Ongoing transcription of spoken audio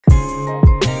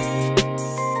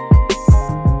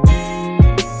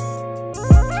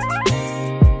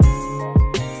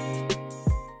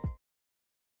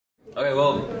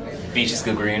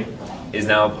Beaches Go Green is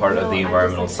now a part of the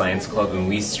Environmental Science Club, and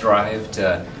we strive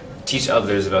to teach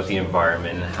others about the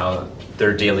environment and how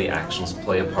their daily actions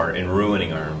play a part in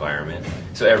ruining our environment.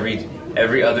 So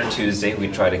every other Tuesday, we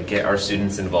try to get our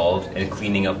students involved in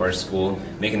cleaning up our school,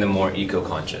 making them more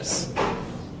eco-conscious.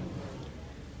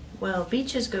 Well,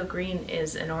 Beaches Go Green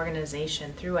is an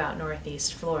organization throughout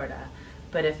Northeast Florida,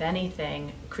 but if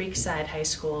anything, Creekside High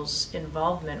School's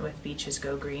involvement with Beaches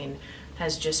Go Green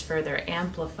has just further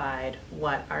amplified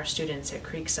what our students at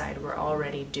Creekside were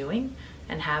already doing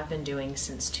and have been doing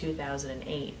since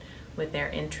 2008 with their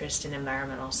interest in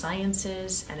environmental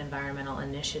sciences and environmental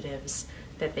initiatives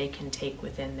that they can take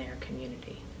within their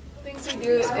community. Things we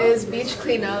do is beach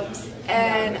cleanups,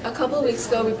 and a couple of weeks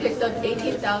ago we picked up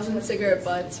 18,000 cigarette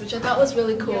butts, which I thought was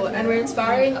really cool, and we're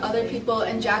inspiring other people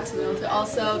in Jacksonville to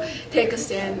also take a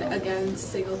stand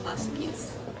against single plastic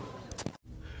use.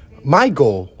 My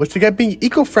goal was to get being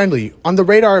eco-friendly on the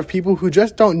radar of people who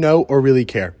just don't know or really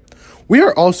care. We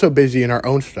are all so busy in our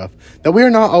own stuff that we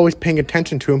are not always paying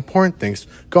attention to important things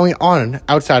going on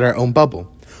outside our own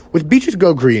bubble. With Beaches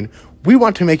Go Green, we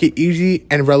want to make it easy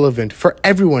and relevant for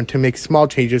everyone to make small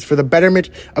changes for the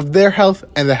betterment of their health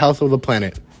and the health of the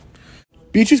planet.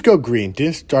 Beaches Go Green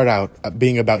didn't start out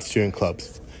being about student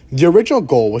clubs. The original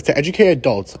goal was to educate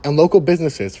adults and local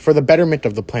businesses for the betterment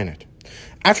of the planet.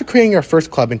 After creating our first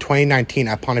club in 2019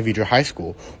 at Ponte Vedra High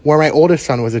School, where my oldest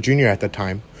son was a junior at the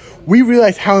time, we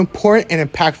realized how important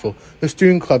and impactful the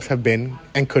student clubs have been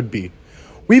and could be.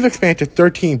 We've expanded to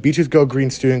 13 Beaches Go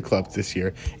Green student clubs this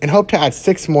year and hope to add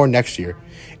 6 more next year.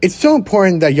 It's so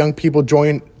important that young people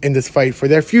join in this fight for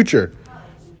their future.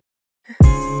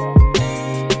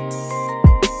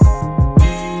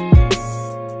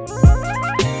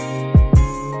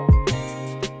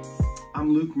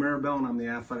 I'm Luke Maribel, and I'm the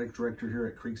athletic director here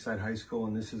at Creekside High School,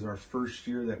 and this is our first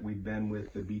year that we've been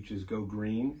with the Beaches Go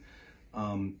Green.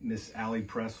 Miss Allie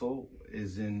Pressel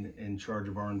is in charge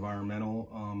of our environmental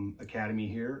academy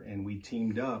here, and we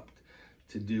teamed up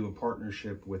to do a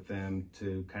partnership with them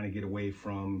to kind of get away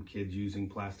from kids using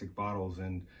plastic bottles.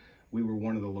 And we were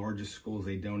one of the largest schools.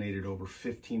 They donated over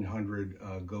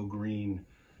 1,500 Go Green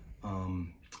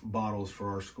bottles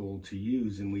for our school to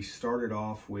use, and we started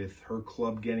off with her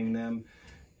club getting them,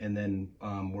 and then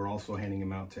we're also handing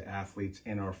them out to athletes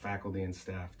and our faculty and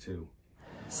staff too.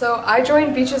 So I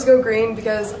joined Beaches Go Green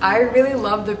because I really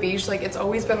love the beach. Like, it's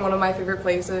always been one of my favorite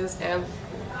places, and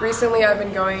recently I've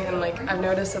been going and I've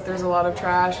noticed that there's a lot of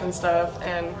trash and stuff,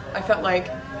 and I felt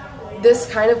like this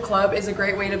kind of club is a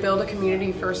great way to build a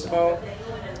community, first of all.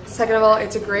 Second of all,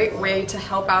 it's a great way to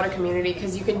help out a community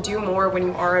because you can do more when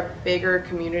you are a bigger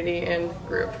community and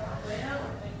group.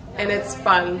 And it's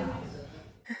fun.